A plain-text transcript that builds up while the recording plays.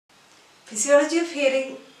Physiology of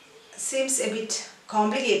hearing seems a bit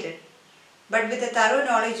complicated, but with a thorough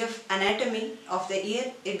knowledge of anatomy of the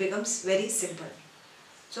ear, it becomes very simple.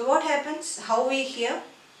 So what happens, how we hear?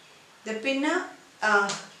 The pinna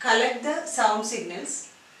collect the sound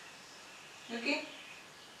signals, okay,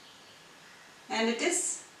 and it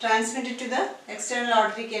is transmitted to the external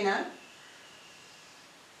auditory canal.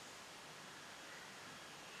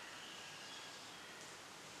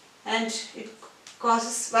 And it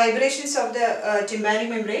causes vibrations of the tympanic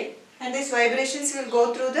membrane, and these vibrations will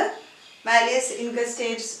go through the malleus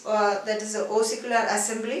incustate, that is the ossicular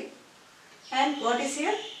assembly. And what is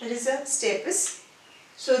here? There is a stapes.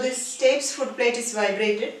 So this stapes footplate is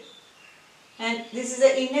vibrated, and this is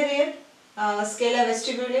the inner ear, scala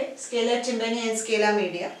vestibule, scala tympani and scala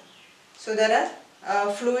media. So there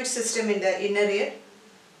are fluid system in the inner ear.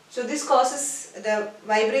 So this causes the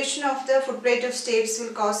vibration of the footplate of stapes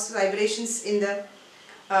will cause vibrations in the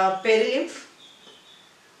perilymph.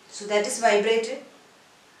 So that is vibrated.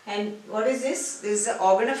 And what is this? This is the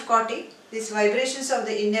organ of Corti. These vibrations of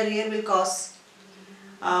the inner ear will cause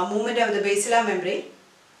movement of the basilar membrane.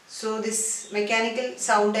 So this mechanical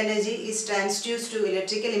sound energy is transduced to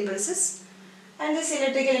electrical impulses, and this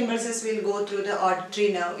electrical impulses will go through the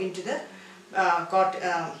auditory nerve into the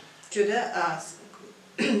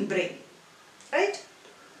brain, right?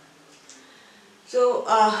 So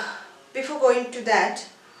before going to that,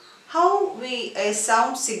 how a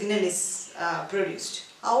sound signal is produced,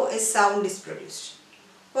 how a sound is produced,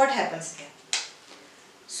 what happens here?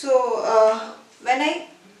 So when I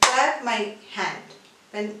clap my hand,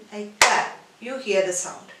 when I clap, you hear the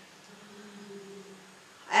sound,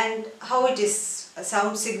 and how it is, a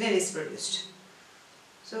sound signal is produced.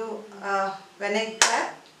 So when I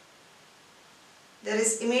clap, there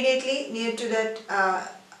is immediately near to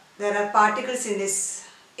that there are particles in this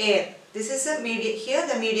air. This is a medium. Here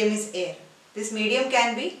the medium is air. This medium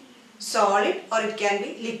can be solid or it can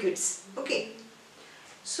be liquids. Okay.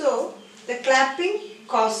 So the clapping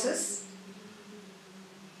causes,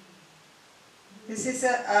 this is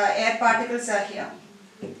air particles are here.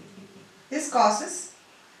 This causes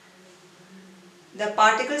the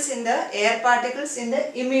particles in the air particles in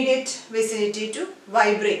the immediate vicinity to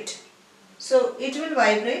vibrate. So it will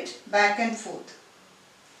vibrate back and forth,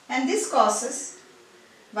 and this causes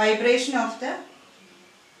vibration of the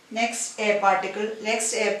next air particle, like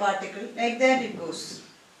that it goes.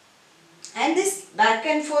 And this back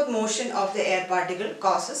and forth motion of the air particle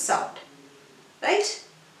causes sound, right?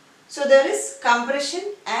 So there is compression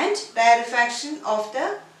and rarefaction of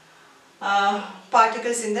the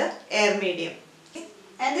particles in the air medium. Okay?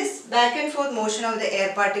 And this back and forth motion of the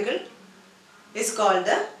air particle is called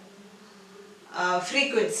the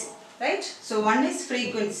frequency, right? So one is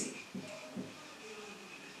frequency.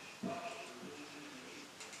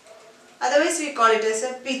 Otherwise we call it as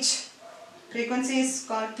a pitch. Frequency is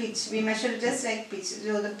called pitch. We measure it as like pitch.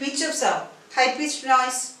 So the pitch of sound, high pitched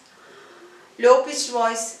noise, low pitched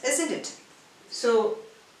voice, isn't it? So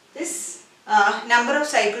this number of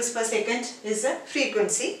cycles per second is a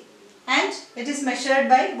frequency, and it is measured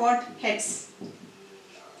by what? Hertz.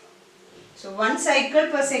 So 1 cycle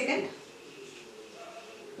per second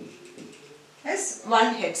is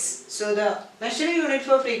 1 hertz. So the measuring unit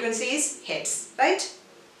for frequency is hertz, right?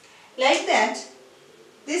 Like that,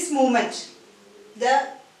 this movement, the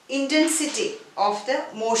intensity of the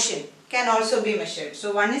motion can also be measured.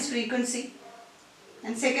 So one is frequency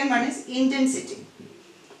and second one is intensity.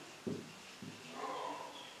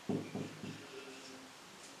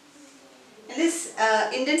 And this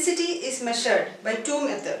intensity is measured by two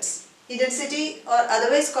methods. Intensity, or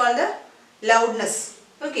otherwise called the loudness.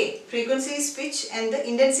 Okay, frequency is pitch and the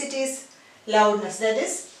intensity is loudness. That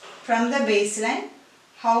is from the baseline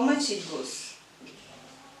how much it goes.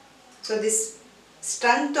 So this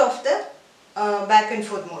strength of the back and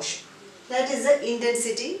forth motion, that is the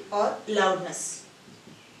intensity or loudness.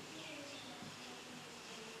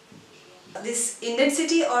 This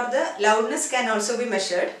intensity or the loudness can also be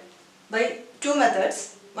measured by two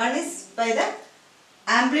methods. One is by the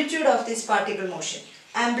amplitude of this particle motion,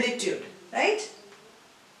 amplitude, right?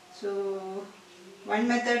 So one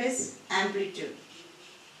method is amplitude.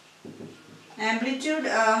 Amplitude,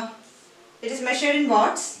 it is measured in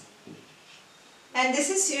watts, and this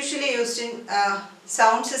is usually used in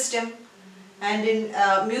sound system and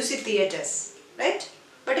in music theatres, right?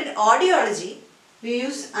 But in audiology we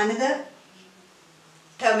use another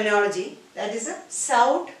terminology, that is a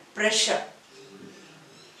sound pressure.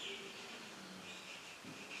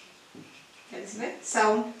 That is with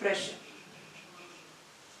sound pressure.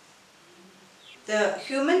 The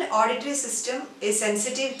human auditory system is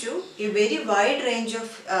sensitive to a very wide range of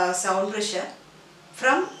sound pressure,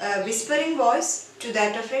 from a whispering voice to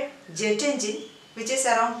that of a jet engine, which is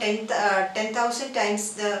around 10,000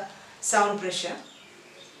 times the sound pressure.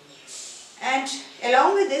 And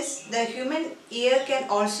along with this, the human ear can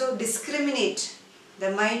also discriminate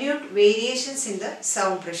the minute variations in the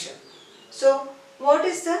sound pressure. So, what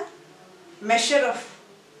is the measure of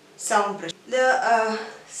sound pressure? The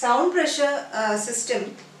sound pressure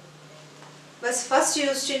system was first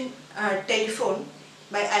used in telephone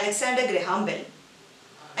by Alexander Graham Bell.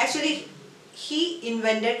 Actually, he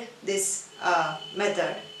invented this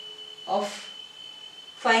method of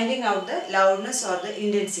finding out the loudness or the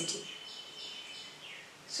intensity.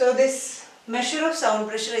 So this measure of sound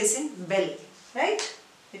pressure is in Bell, right?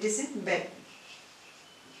 It is in Bell,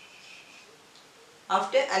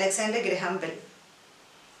 after Alexander Graham Bell.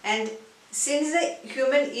 And since the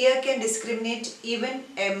human ear can discriminate even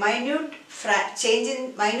a minute change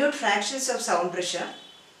in minute fractions of sound pressure,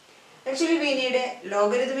 actually we need a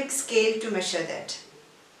logarithmic scale to measure that,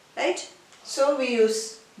 right? So we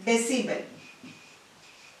use decibel.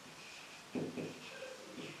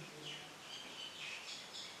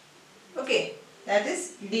 Okay, that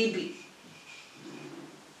is dB,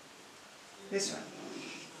 this one.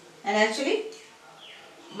 And actually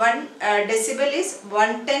 1 decibel is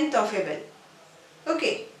 1/10 of a bell.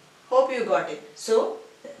 Okay, hope you got it. So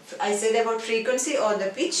I said about frequency or the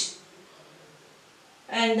pitch,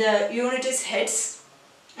 and the unit is hertz,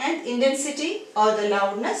 and intensity or the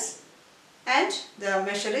loudness, and the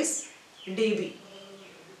measure is dB.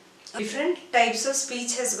 Different types of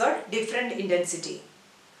speech has got different intensity.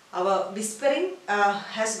 Our whispering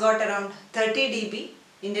has got around 30 dB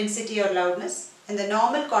intensity or loudness, and the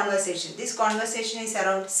normal conversation, this conversation is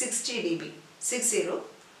around 60 dB, 60.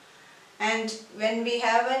 And when we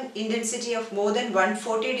have an intensity of more than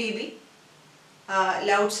 140 dB,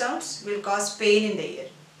 loud sounds will cause pain in the ear.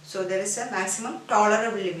 So there is a maximum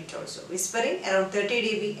tolerable limit also. Whispering around 30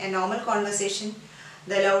 dB, and normal conversation,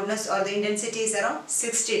 the loudness or the intensity is around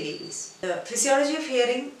 60 dB. The physiology of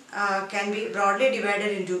hearing can be broadly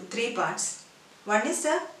divided into 3 parts. One is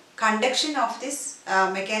the conduction of this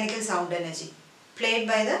mechanical sound energy played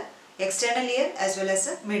by the external ear as well as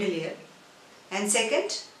the middle ear. And second,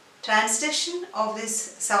 transduction of this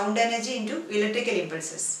sound energy into electrical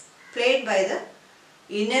impulses played by the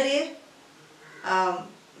inner ear,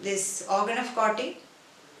 this organ of Corti.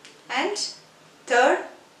 And third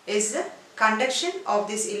is the conduction of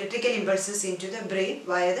these electrical impulses into the brain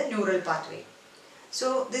via the neural pathway.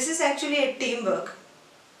 So this is actually a teamwork,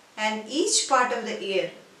 and each part of the ear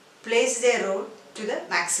plays their role to the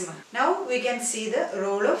maximum. Now we can see the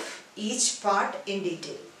role of each part in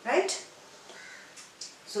detail, right?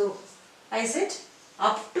 So I said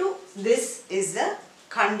up to this is the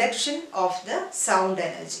conduction of the sound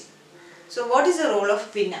energy. So what is the role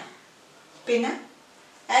of pinna? Pinna,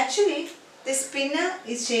 actually this pinna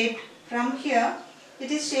is shaped from here,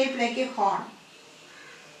 it is shaped like a horn,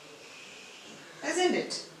 isn't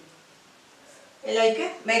it? Like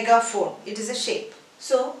a megaphone, it is a shape.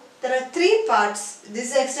 So there are 3 parts. This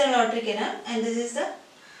is the external auditory canal, and this is the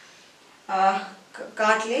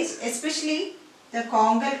cartilage, especially the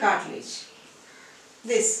congal cartilage.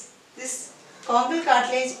 This congal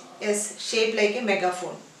cartilage is shaped like a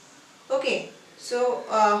megaphone. Okay, so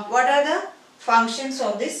what are the functions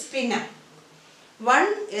of this pinna? One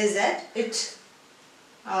is that it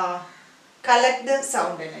collects the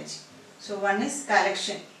sound energy. So one is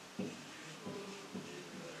collection.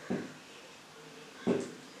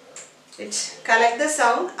 It collects the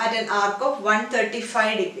sound at an arc of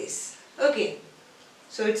 135 degrees. Okay,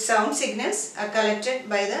 so its sound signals are collected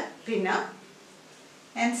by the pinna.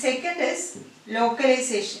 And second is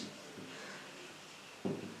localization,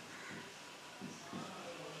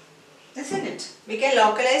 isn't it? We can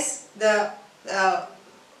localize the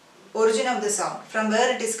origin of the sound, from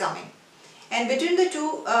where it is coming. And between the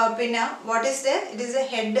two pinna, what is there? It is a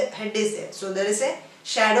head is there. So there is a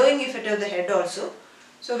shadowing effect of the head also.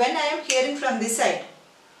 So when I am hearing from this side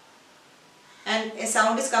and a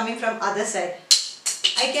sound is coming from other side,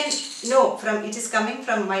 I can know from it is coming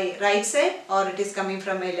from my right side or it is coming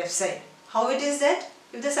from my left side. How it is that?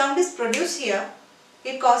 If the sound is produced here,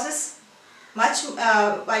 it causes much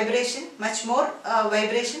vibration, much more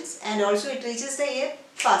vibrations, and also it reaches the ear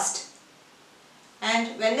fast.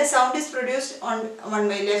 And when the sound is produced on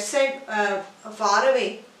my left side far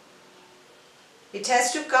away, it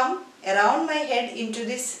has to come around my head into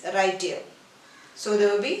this right ear. So there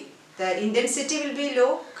will be, the intensity will be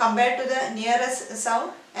low compared to the nearest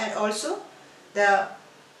sound, and also the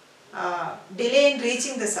delay in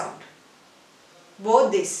reaching the sound.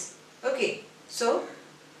 both this. Okay, so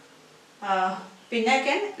pinna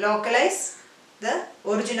can localize the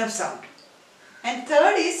origin of sound. And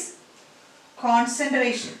third is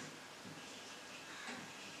concentration.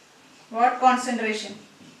 What concentration?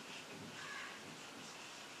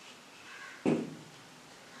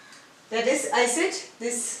 That is, I said,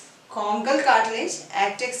 this congal cartilage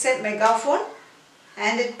acts as a megaphone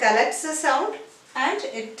and it collects the sound and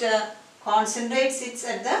it concentrates it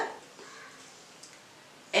at the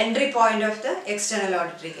entry point of the external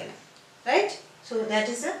auditory canal. Right? So that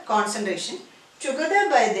is the concentration. Together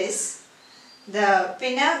by this, the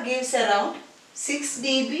pinna gives around 6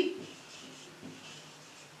 dB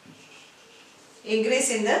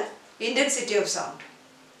increase in the intensity of sound.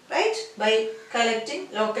 Right? By collecting,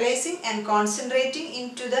 localizing and concentrating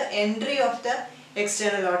into the entry of the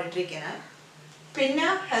external auditory canal.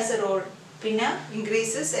 Pinna has a role. Pinna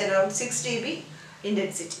increases around 6 dB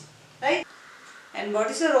intensity. Right? And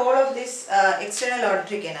what is the role of this external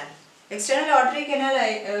auditory canal? External auditory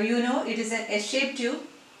canal, you know, it is an S-shaped tube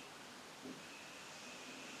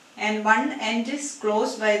and one end is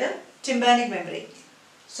closed by the tympanic membrane.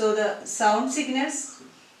 So the sound signals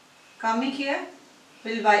coming here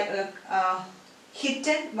will hit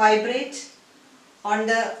and vibrate on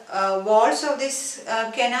the walls of this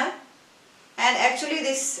canal, and actually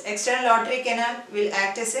this external auditory canal will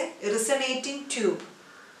act as a resonating tube,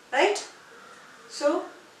 right? So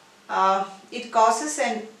it causes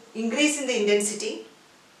an increase in the intensity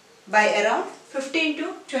by around 15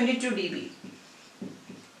 to 22 dB.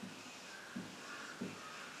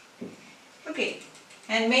 Okay.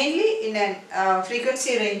 And mainly in a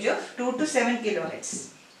frequency range of 2 to 7 kHz.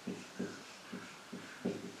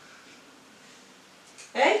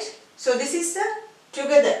 Right? So this is the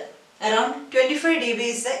together around 25 dB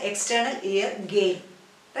is the external ear gain.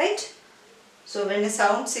 Right? So when the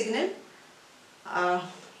sound signal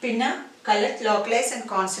pinna collect, localize and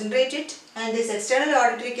concentrate it, and this external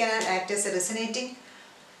auditory canal act as a resonating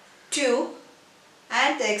tube,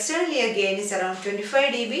 and the external ear gain is around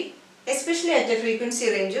 25 dB. Especially at a frequency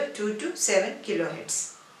range of 2 to 7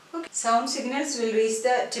 kHz. Okay. Sound signals will reach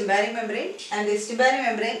the tympanic membrane and this tympanic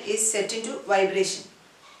membrane is set into vibration.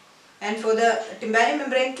 And for the tympanic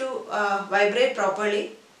membrane to vibrate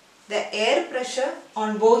properly, the air pressure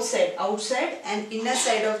on both sides, outside and inner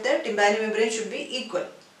side of the tympanic membrane should be equal.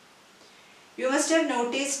 You must have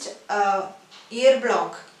noticed ear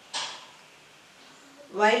block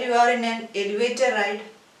while you are in an elevator ride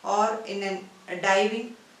or in a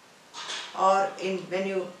diving, or when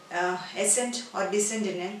you ascend or descend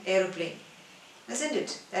in an aeroplane, isn't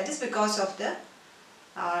it? That is because of the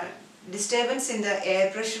disturbance in the air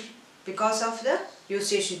pressure because of the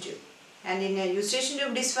eustachian tube. And in a eustachian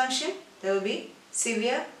tube dysfunction, there will be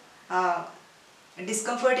severe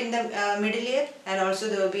discomfort in the middle ear, and also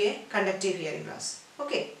there will be a conductive hearing loss.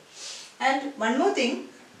 Okay. And one more thing,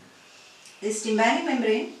 this tympanic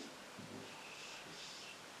membrane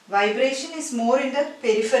vibration is more in the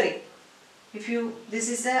periphery. This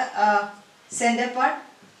is the center part,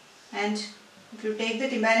 and if you take the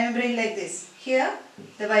tympanic membrane like this, here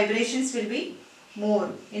the vibrations will be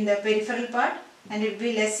more in the peripheral part and it will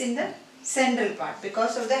be less in the central part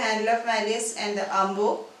because of the handle of malleus and the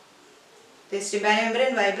ambo. This tympanic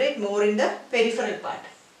membrane vibrate more in the peripheral part.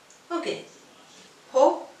 Okay.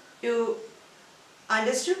 Hope you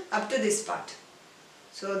understood up to this part.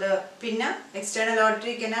 So the pinna, external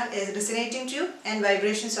auditory canal, is resonating tube and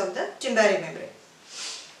vibrations of the tympanic membrane.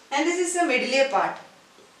 And this is the middle ear part.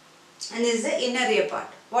 And this is the inner ear part.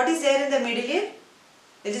 What is there in the middle ear?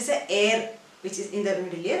 It is the air which is in the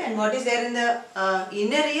middle ear. And what is there in the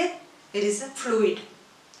inner ear? It is a fluid.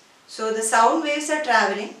 So the sound waves are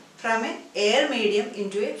travelling from an air medium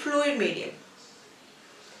into a fluid medium.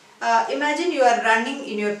 Imagine you are running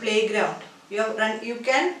in your playground. You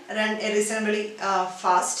can run reasonably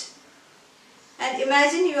fast, and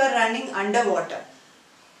imagine you are running underwater.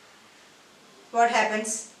 What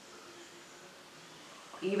happens?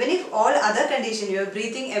 Even if all other conditions, your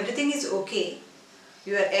breathing, everything is okay,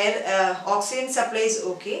 your air, oxygen supply is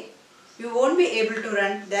okay, you won't be able to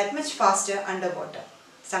run that much faster underwater.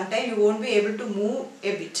 Sometimes you won't be able to move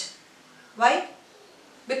a bit. Why?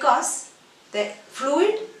 Because the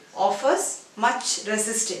fluid offers much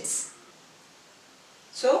resistance.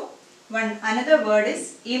 So, another word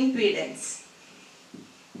is impedance.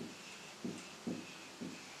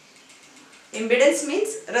 Impedance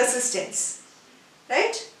means resistance,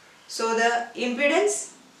 right? So, the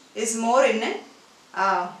impedance is more in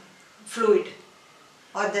a fluid,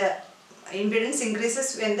 or the impedance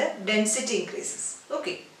increases when the density increases.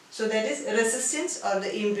 Okay, so that is resistance or the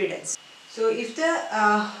impedance. So, if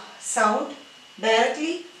the sound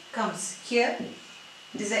directly comes here.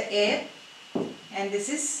 This is air and this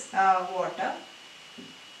is water.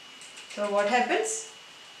 So what happens?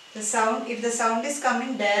 The sound, if the sound is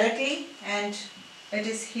coming directly and it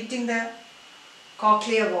is hitting the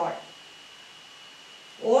cochlear wall,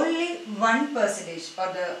 only 1%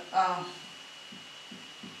 or the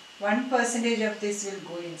 1% of this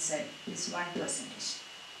will go inside, this 1%.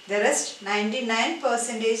 The rest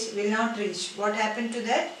 99% will not reach. What happened to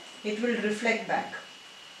that? It will reflect back.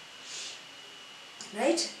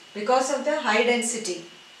 Right? Because of the high density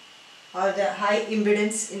or the high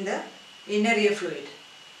impedance in the inner ear fluid.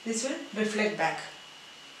 This will reflect back.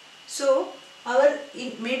 So our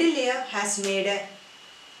middle ear has made a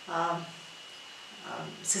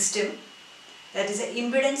system, that is an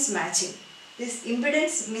impedance matching. This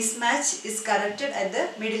impedance mismatch is corrected at the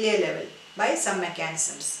middle ear level by some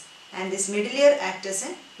mechanisms, and this middle ear acts as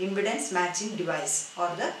an impedance matching device or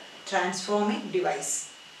the transforming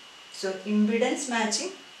device. So impedance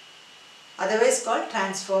matching, otherwise called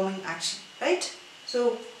transforming action, right?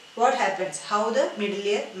 So what happens? How the middle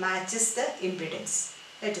ear matches the impedance?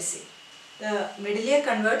 Let us see. The middle ear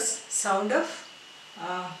converts sound of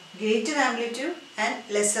greater amplitude and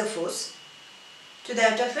lesser force to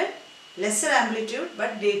that of a lesser amplitude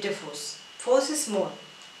but greater force. Force is more.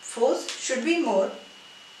 Force should be more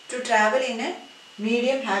to travel in a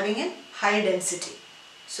medium having a high density.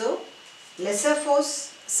 So lesser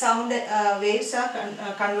force sound waves are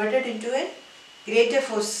converted into a greater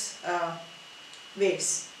force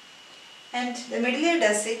waves. And the middle ear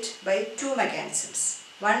does it by two mechanisms.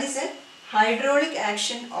 One is a hydraulic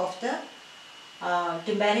action of the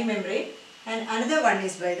tympanic membrane, and another one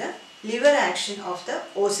is by the lever action of the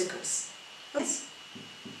ossicles. Yes.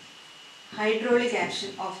 Hydraulic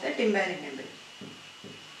action of the tympanic membrane.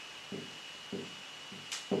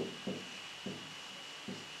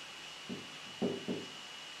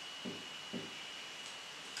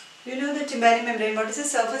 You know the tympanic membrane. What is the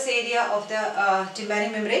surface area of the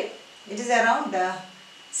tympanic membrane? It is around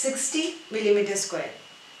 60 millimeter square.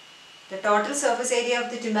 The total surface area of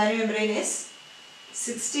the tympanic membrane is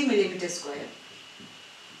 60 millimeter square,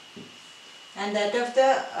 and that of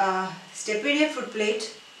the stapedial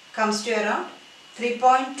footplate comes to around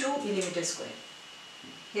 3.2 millimeter square.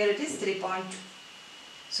 Here it is 3.2.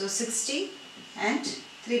 So 60 and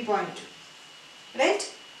 3.2,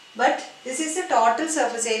 right? But this is the total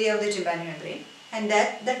surface area of the tympanic membrane, and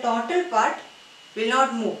that the total part will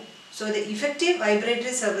not move. So the effective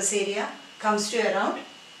vibratory surface area comes to around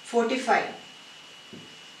 45.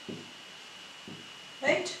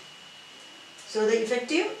 Right? So the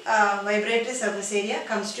effective vibratory surface area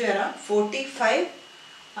comes to around 45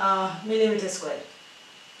 millimeter square.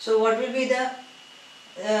 So what will be the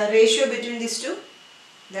ratio between these two?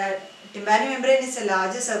 The tympanic membrane is a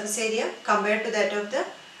larger surface area compared to that of the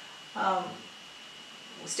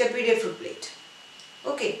stapedial footplate.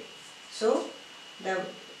 Okay. So the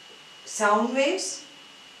sound waves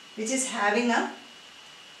which is having a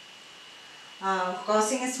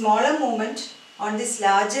causing a smaller movement on this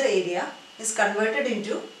larger area is converted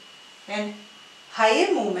into a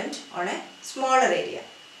higher movement on a smaller area.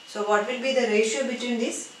 So what will be the ratio between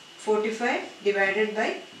this? 45 divided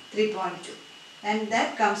by 3.2, and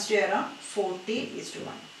that comes to around 40:1.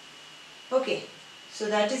 Okay, so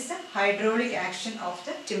that is the hydraulic action of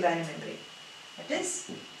the tympanic membrane. That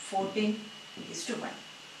is 14:1.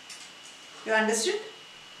 You understood?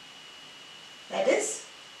 That is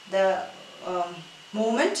the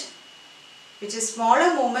movement, which is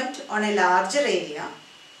smaller movement on a larger area,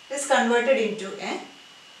 is converted into a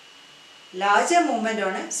larger movement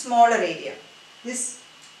on a smaller area. This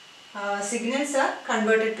signals are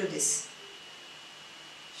converted to this.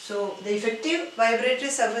 So the effective vibratory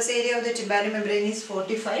surface area of the tympanic membrane is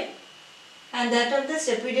 45, and that of the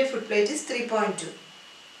stapedial footplate is 3.2.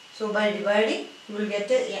 So by dividing, you will get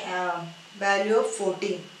a value of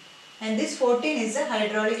 14, and this 14 is the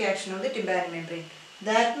hydraulic action of the tympanic membrane.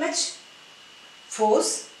 That much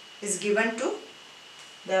force is given to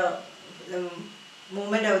the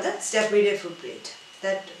movement of the stapedial footplate.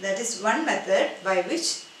 That is one method by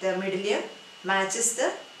which the middle ear matches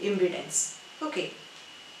the impedance. Okay.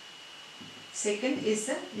 Second is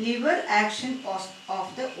the lever action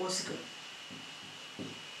of the ossicle.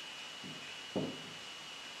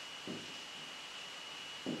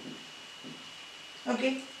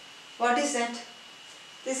 Okay, what is that?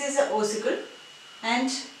 This is the ossicle,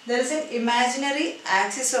 and there is an imaginary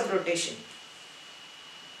axis of rotation.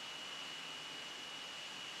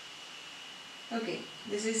 Okay,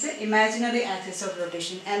 this is the imaginary axis of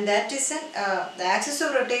rotation, and that is the axis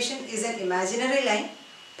of rotation is an imaginary line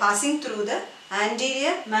passing through the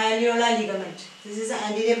anterior malleolar ligament. This is the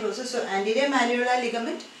anterior process. So anterior malleolar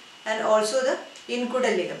ligament and also the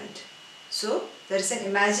incudal ligament. So there is an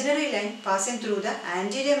imaginary line passing through the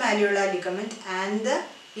anterior malleolar ligament and the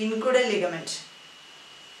incudal ligament.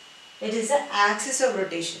 It is the axis of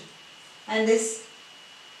rotation, and this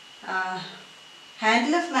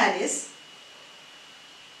handle of malleus,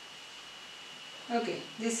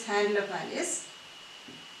 this handle of malleus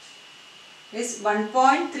is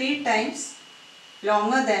 1.3 times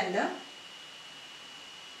longer than the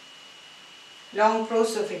long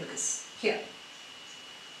pros of incus here.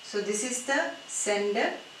 So this is the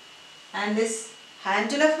center, and this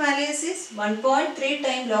handle of malleus is 1.3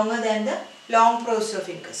 times longer than the long pros of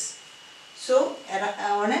incus. So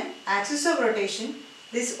on an axis of rotation,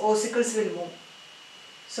 these ossicles will move.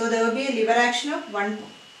 So there will be a lever action of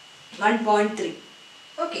 1.3.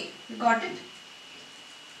 Okay, you got it?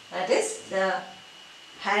 That is, the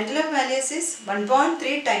handle of malleus is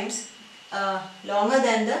 1.3 times longer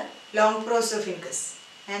than the long pros of incus,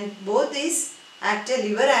 and both these act a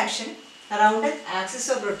lever action around an axis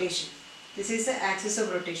of rotation. This is the axis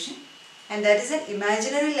of rotation, and that is an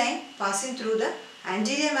imaginary line passing through the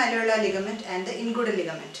anterior malleolar ligament and the incudal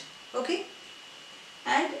ligament. Okay,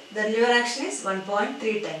 and the lever action is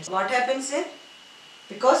 1.3 times. What happens here?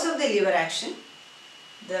 Because of the lever action,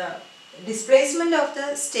 the displacement of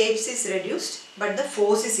the stapes is reduced, but the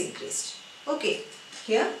force is increased. Okay,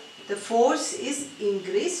 here the force is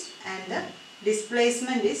increased and the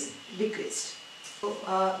displacement is decreased. So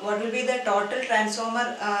what will be the total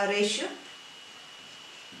transformer ratio?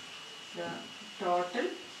 The total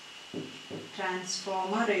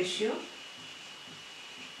transformer ratio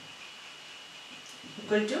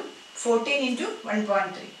equal to 14 into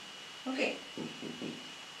 1.3. Okay.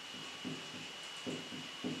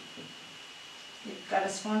 It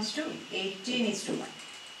corresponds to 18:1.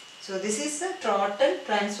 So this is the total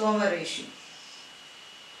transformer ratio.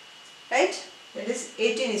 Right? That is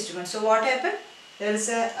 18:1. So what happened? There is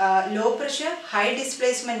a low pressure, high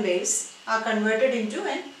displacement waves are converted into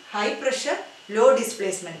an high pressure, low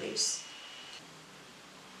displacement waves.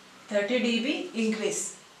 30 dB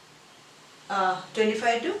increase.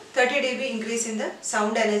 25 to 30 dB increase in the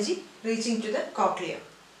sound energy reaching to the cochlea.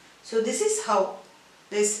 So this is how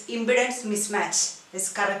this impedance mismatch is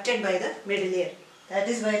corrected by the middle ear. That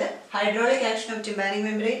is by the hydraulic action of tympanic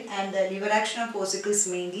membrane and the lever action of ossicles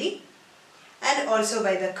mainly, and also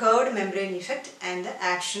by the curved membrane effect and the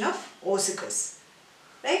action of ossicles.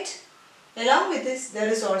 Right? Along with this, there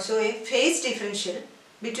is also a phase differential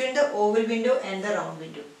between the oval window and the round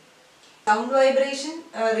window. Sound vibration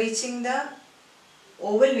reaching the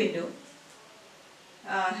oval window,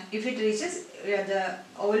 if it reaches, the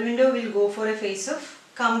oval window will go for a phase of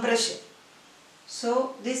compression.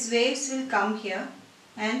 So these waves will come here,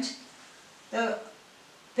 and the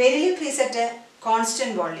perilymph is at a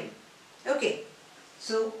constant volume. Okay,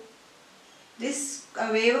 so this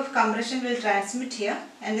wave of compression will transmit here,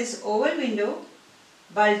 and this oval window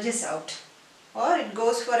bulges out, or it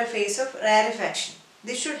goes for a phase of rarefaction.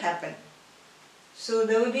 This should happen. So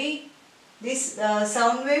there will be these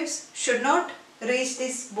sound waves should not reach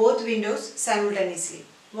these both windows simultaneously.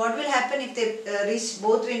 What will happen if they reach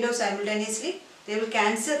both windows simultaneously? They will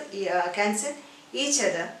cancel each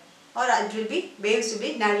other, or it will be, waves will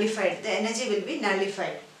be nullified. The energy will be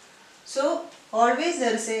nullified. So always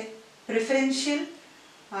there is a preferential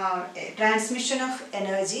transmission of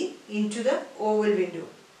energy into the oval window.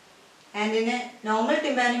 And in a normal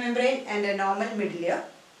tympanic membrane and a normal middle ear,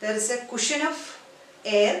 there is a cushion of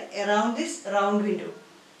air around this round window.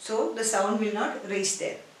 So the sound will not reach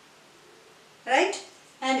there. Right?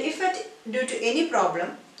 And if due to any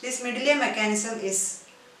problem, this middle ear mechanism is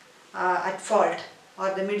at fault, or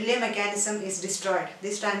the middle ear mechanism is destroyed,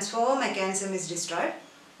 this transformer mechanism is destroyed,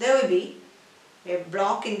 there will be a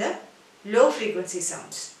block in the low frequency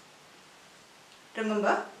sounds.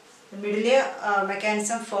 Remember, the middle ear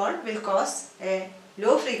mechanism fault will cause a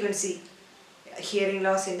low frequency hearing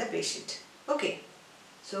loss in the patient. Okay,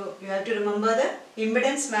 so you have to remember the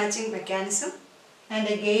impedance matching mechanism and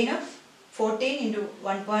a gain of 14 into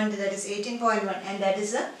 1 point, that is 18.1, and that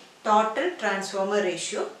is the total transformer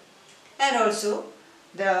ratio, and also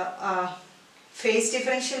the phase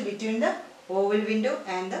differential between the oval window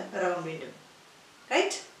and the round window.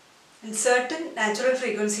 Right? And certain natural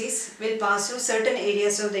frequencies will pass through certain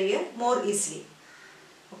areas of the ear more easily.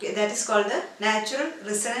 Okay, that is called the natural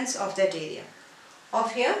resonance of that area.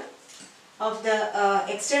 Of here, of the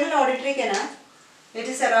external auditory canal, it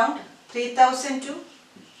is around 3000 to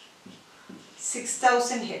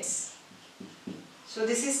 6000 Hz. So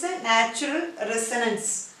this is the natural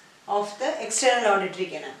resonance of the external auditory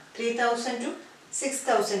canal, 3000 to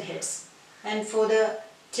 6000 Hz. And for the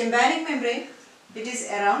tympanic membrane, it is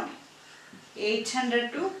around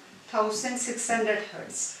 800 to 1600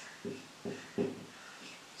 Hz.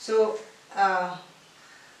 So,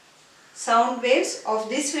 sound waves of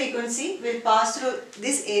this frequency will pass through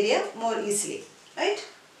this area more easily, right?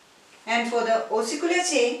 And for the ossicular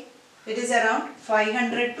chain, it is around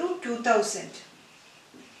 500 to 2000.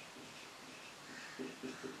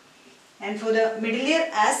 And for the middle ear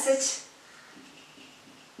as such,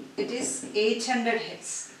 it is 800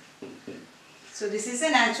 Hz. So this is a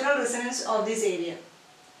natural resonance of this area.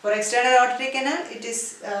 For external auditory canal, it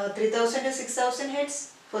is 3000 to 6000 Hz.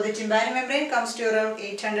 For the tympanic membrane, comes to around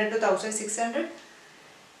 800 to 1600.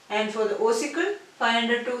 And for the ossicle,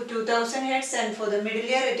 500 to 2000 Hz. And for the middle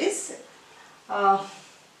ear, it is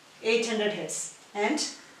 800 Hz. And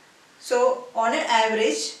so on an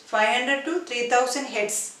average, 500 to 3000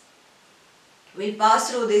 Hz will pass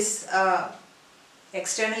through this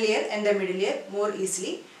external ear and the middle ear more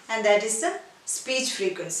easily, and that is the speech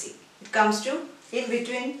frequency. It comes to in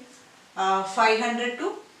between 500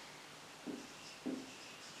 to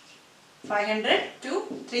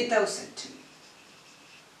 3000.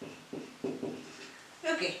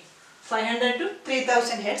 Okay, 500 to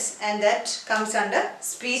 3000 Hz, and that comes under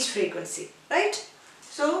speech frequency, right?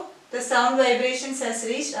 So the sound vibrations has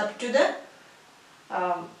reached up to the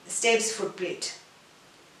Stapes footplate.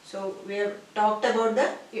 So we have talked about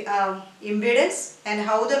the impedance and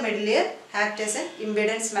how the middle ear acts as an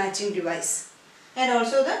impedance matching device, and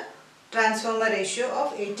also the transformer ratio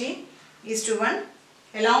of 18:1,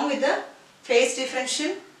 along with the phase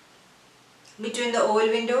differential between the oval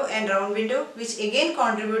window and round window, which again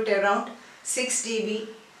contribute around 6 dB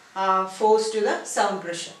force to the sound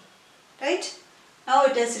pressure, right? Now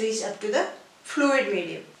it has reached up to the fluid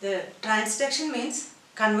medium. The transduction means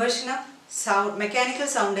conversion of sound, mechanical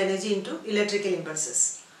sound energy into electrical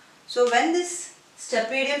impulses. So when this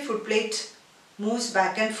stapedial footplate moves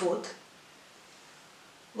back and forth,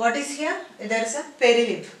 what is here? There is a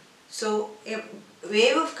perilymph. So a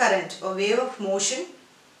wave of current or wave of motion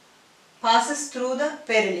passes through the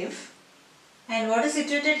perilymph, and what is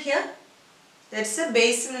situated here? That is a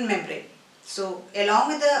basement membrane. So along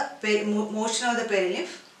with the motion of the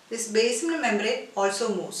perilymph, this basement membrane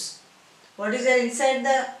also moves. What is there inside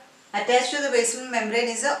the attached to the basement membrane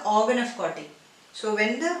is the organ of Corti. So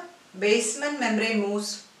when the basement membrane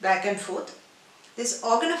moves back and forth, this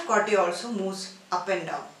organ of Corti also moves up and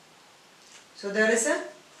down. So there is a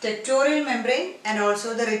tectorial membrane and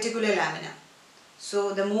also the reticular lamina.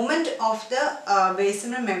 So the movement of the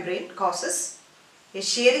basement membrane causes a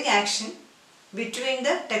shearing action between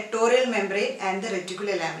the tectorial membrane and the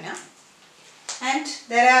reticular lamina, and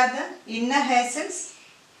there are the inner hair cells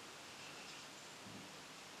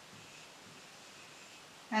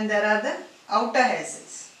and there are the outer hair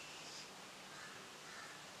cells.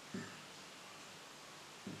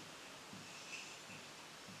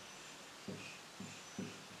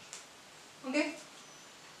 Okay,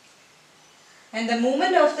 and the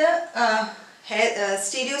movement of the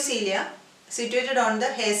stereocilia situated on the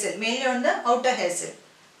hair cell, mainly on the outer hair cell,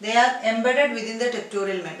 they are embedded within the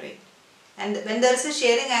tectorial membrane, and when there is a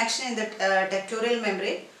shearing action in the tectorial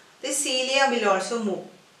membrane, this cilia will also move.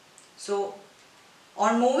 So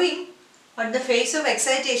on moving at the phase of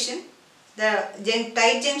excitation, the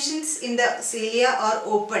tight junctions in the cilia are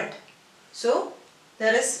opened. So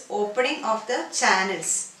there is opening of the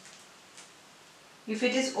channels. If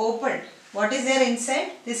it is opened, what is there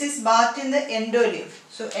inside? This is bathed in the endolymph.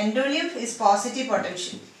 So endolymph is positive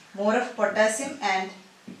potential. More of potassium and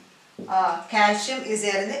calcium is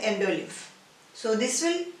there in the endolymph. So this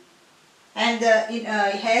will, and the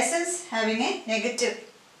hair cells having a negative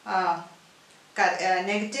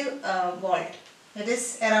volt. That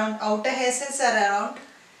is around, outer hair cells are around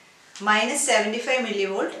minus 75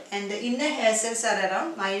 millivolt and the inner hair cells are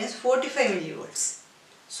around minus 45 millivolts.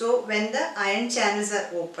 So when the ion channels are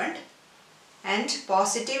opened, and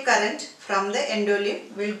positive current from the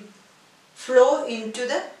endolymph will flow into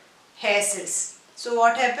the hair cells. So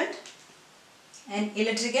what happened? An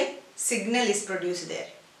electrical signal is produced there,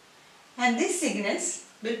 and these signals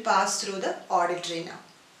will pass through the auditory nerve.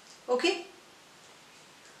 Okay.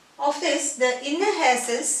 Of this, the inner hair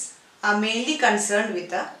cells are mainly concerned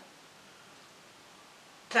with the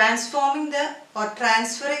transforming the or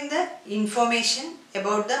transferring the information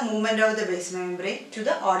about the movement of the basement membrane to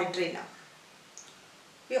the auditory nerve.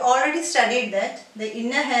 We already studied that the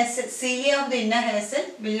inner hair cell, cilia of the inner hair cell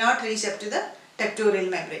will not reach up to the tectorial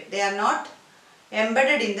membrane. They are not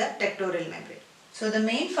embedded in the tectorial membrane. So the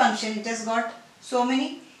main function, it has got so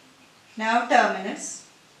many nerve terminals,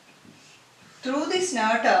 through these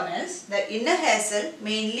nerve terminals, the inner hair cell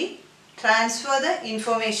mainly transfer the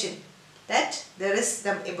information that there is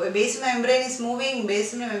the basal membrane is moving,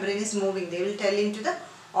 they will tell into the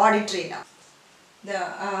auditory nerve. The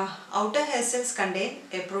outer hair cells contain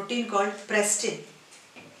a protein called prestin,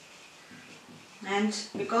 and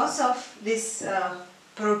because of this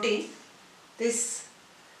protein, this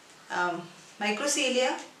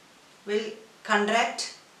microcilia will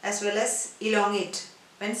contract as well as elongate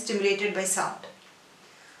when stimulated by sound.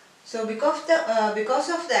 So because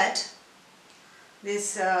of that,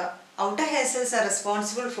 these outer hair cells are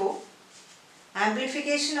responsible for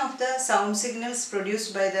amplification of the sound signals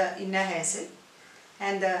produced by the inner hair cell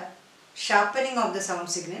and the sharpening of the sound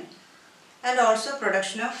signal, and also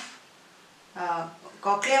production of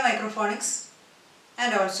cochlear microphonics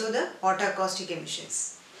and also the autoacoustic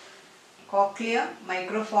emissions. Cochlear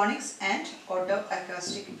microphonics and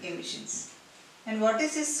autoacoustic emissions. And what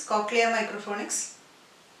is this cochlear microphonics?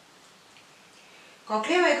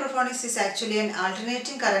 Cochlear microphonics is actually an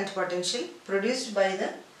alternating current potential produced by the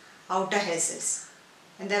outer hair cells.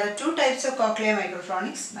 And there are two types of cochlear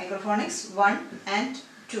microphonics, microphonics 1 and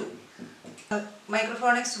 2.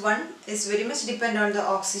 Microphonics 1 is very much dependent on the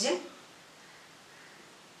oxygen,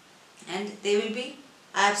 and they will be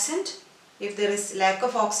absent if there is lack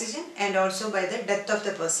of oxygen and also by the death of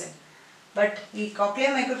the person. But the cochlear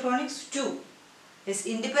microphonics 2 is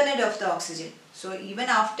independent of the oxygen. So even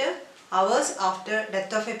after hours after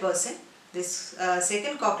death of a person, this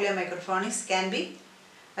second cochlear microphonics can be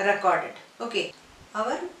recorded. Okay,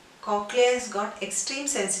 our cochlea has got extreme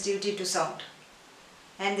sensitivity to sound,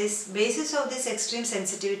 and this basis of this extreme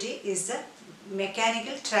sensitivity is the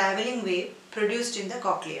mechanical travelling wave produced in the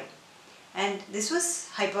cochlea, and this was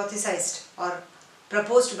hypothesized or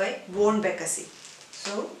proposed by von Beckersey.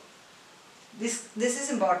 So this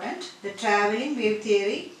is important, the travelling wave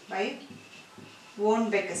theory by von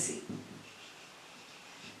Beckersey.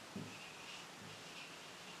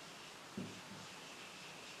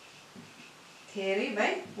 Theory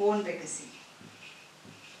by von Beckersey.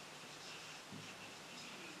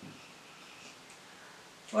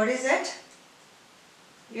 What is that?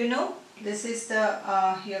 You know, this is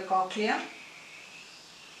the here cochlea,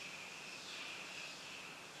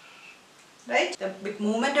 right? The big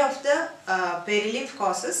movement of the perilymph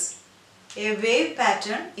causes a wave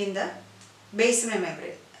pattern in the basal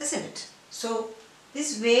membrane, isn't it? So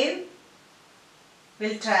this wave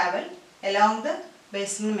will travel along the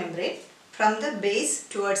basal membrane from the base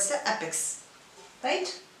towards the apex,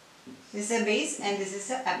 right? This is a base and this is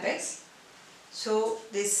the apex. So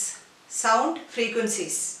this sound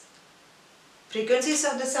frequencies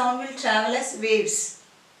of the sound will travel as waves,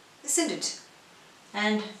 isn't it?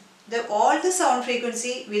 And all the sound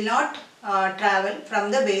frequency will not travel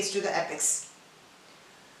from the base to the apex.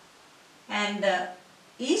 And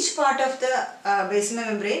each part of the basal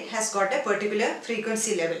membrane has got a particular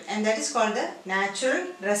frequency level, and that is called the natural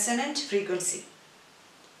resonant frequency,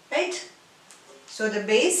 right? So the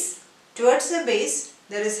base, towards the base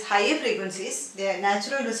there is higher frequencies, their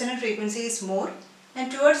natural resonant frequency is more,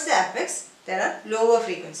 and towards the apex there are lower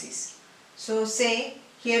frequencies. So say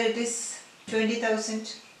here it is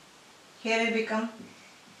 20,000, here it become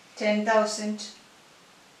 10,000,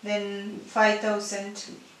 then 5,000,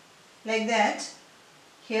 like that.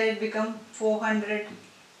 Here it become 400,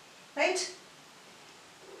 right?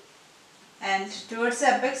 And towards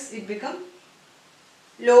the apex it become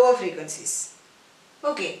lower frequencies.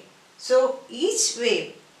 Okay, so each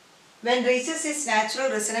wave when reaches its natural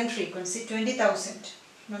resonant frequency 20,000,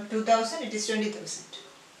 not 2,000, it is 20,000,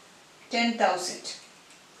 10,000.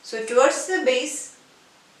 So towards the base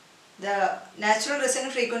the natural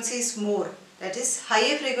resonant frequency is more, that is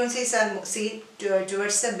higher frequencies are seen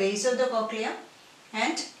towards the base of the cochlea,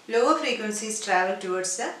 and lower frequencies travel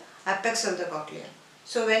towards the apex of the cochlea.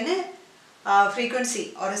 So when a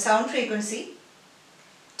frequency or a sound frequency,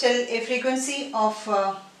 tell a frequency of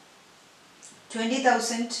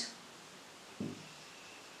 20,000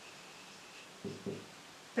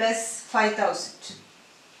 plus 5,000,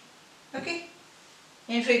 okay,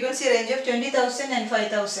 in frequency range of 20,000 and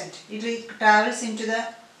 5,000 it travels into the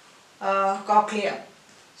cochlea.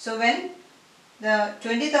 So when the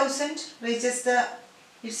 20,000 reaches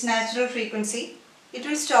its natural frequency, it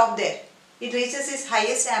will stop there. It reaches its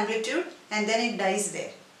highest amplitude and then it dies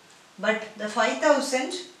there. But the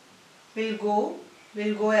 5,000 will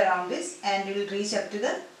go around this and it will reach up to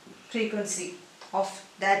the frequency of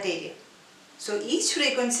that area. So each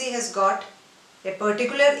frequency has got a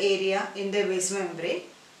particular area in the basal membrane,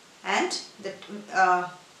 and the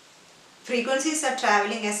frequencies are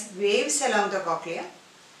travelling as waves along the cochlea,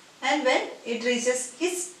 and when it reaches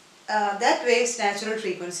its that wave's natural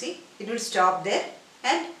frequency, it will stop there,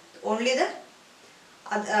 and only the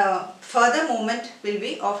further movement will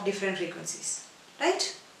be of different frequencies,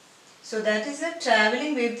 right? So that is the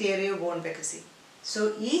travelling wave theory of Born-Bekesi.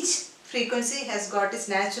 So each frequency has got its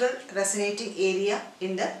natural resonating area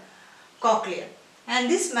in the cochlea, and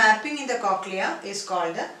this mapping in the cochlea is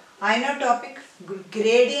called the inotopic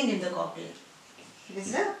gradient in the cochlea. It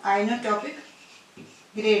is the inotopic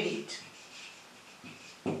gradient.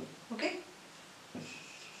 Okay.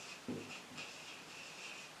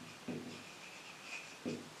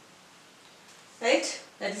 Right?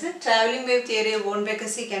 That is the travelling wave theory of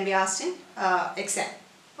Born-Bekesi, can be asked in exam.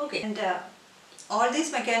 Okay. And all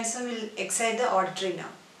these mechanisms will excite the auditory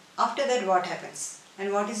nerve. After that, what happens?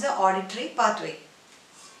 And what is the auditory pathway?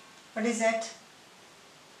 What is that?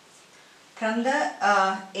 From the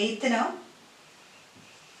eighth nerve,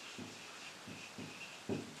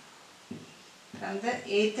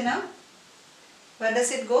 where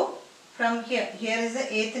does it go? From here. Here is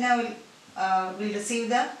the eighth nerve will receive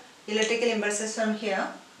the electrical impulses from here,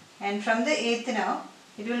 and from the eighth nerve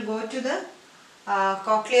it will go to the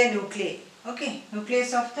cochlear nuclei. Okay,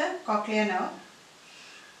 nucleus of the cochlear nerve.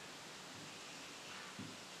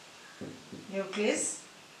 Nucleus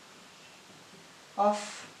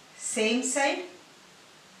of same side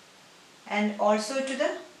and also to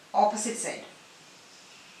the opposite side.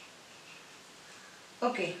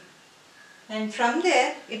 Okay, and from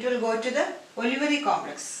there it will go to the olivary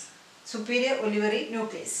complex, superior olivary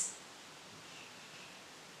nucleus.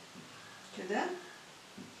 To the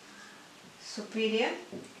superior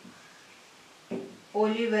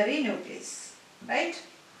olivary nucleus, right?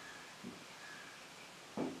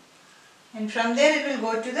 And from there it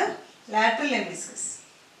will go to the lateral lemniscus.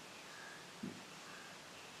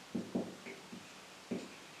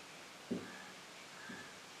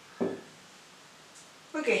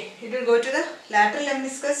 Okay, it will go to the lateral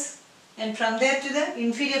lemniscus, and from there to the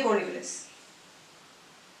inferior colliculus.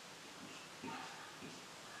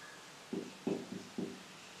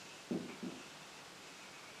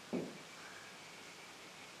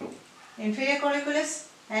 Inferior colliculus,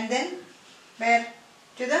 and then where?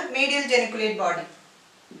 To the medial geniculate body.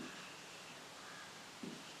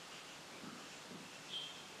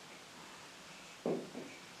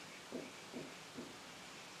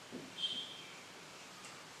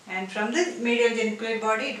 And from the medial geniculate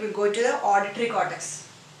body it will go to the auditory cortex.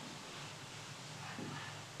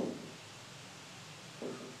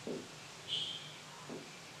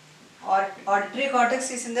 Auditory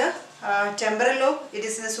cortex is in the temporal lobe. It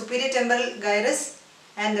is in the superior temporal gyrus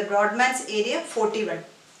and the Brodmann's area 41.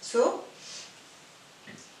 So,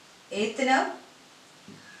 eighth nerve,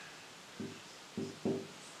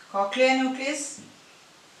 cochlear nucleus,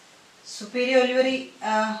 superior olivary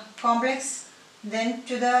complex, then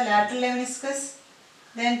to the lateral lemniscus,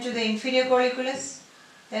 then to the inferior colliculus,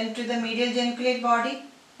 then to the medial geniculate body,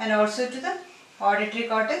 and also to the auditory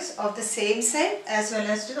cortex of the same side as well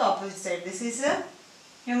as to the opposite side. This is a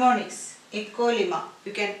mnemonics, echolima.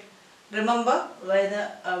 You can remember by the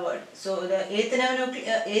word. So the eighth nerve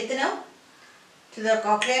to the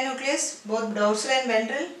cochlear nucleus, both dorsal and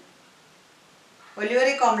ventral,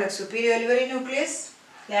 olivary complex, superior olivary nucleus,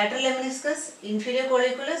 lateral lemniscus, inferior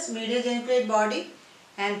colliculus, medial geniculate body,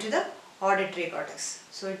 and to the auditory cortex.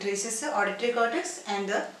 So it reaches the auditory cortex and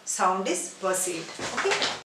the sound is perceived. Okay.